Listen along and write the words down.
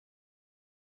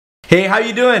Hey, how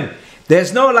you doing?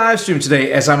 There's no live stream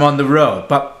today as I'm on the road,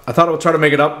 but I thought I would try to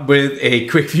make it up with a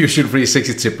quick Fusion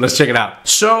 360 tip. Let's check it out.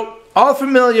 So, all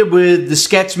familiar with the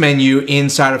sketch menu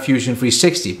inside of Fusion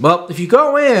 360. Well, if you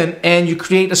go in and you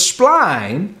create a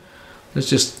spline, let's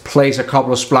just place a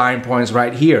couple of spline points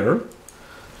right here,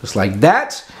 just like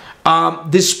that.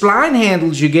 The spline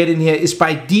handles you get in here is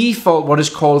by default what is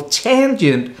called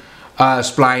tangent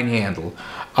spline handle.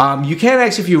 You can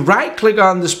actually, if you right click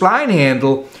on the spline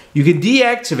handle, you can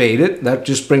deactivate it. That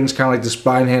just brings kind of like the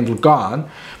spline handle gone.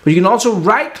 But you can also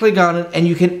right click on it and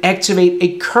you can activate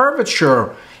a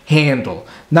curvature handle.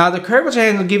 Now the curvature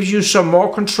handle gives you some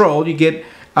more control. You get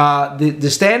the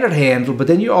standard handle, but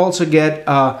then you also get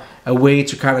a way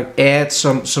to kind of add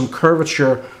some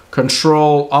curvature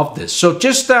control of this. So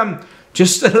just a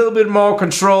little bit more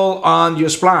control on your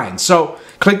spline. So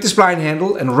click the spline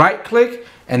handle and right click,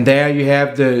 and there you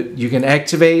have you can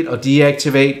activate or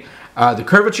deactivate the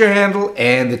curvature handle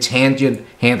and the tangent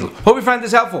handle. Hope you find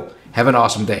this helpful. Have an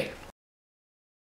awesome day.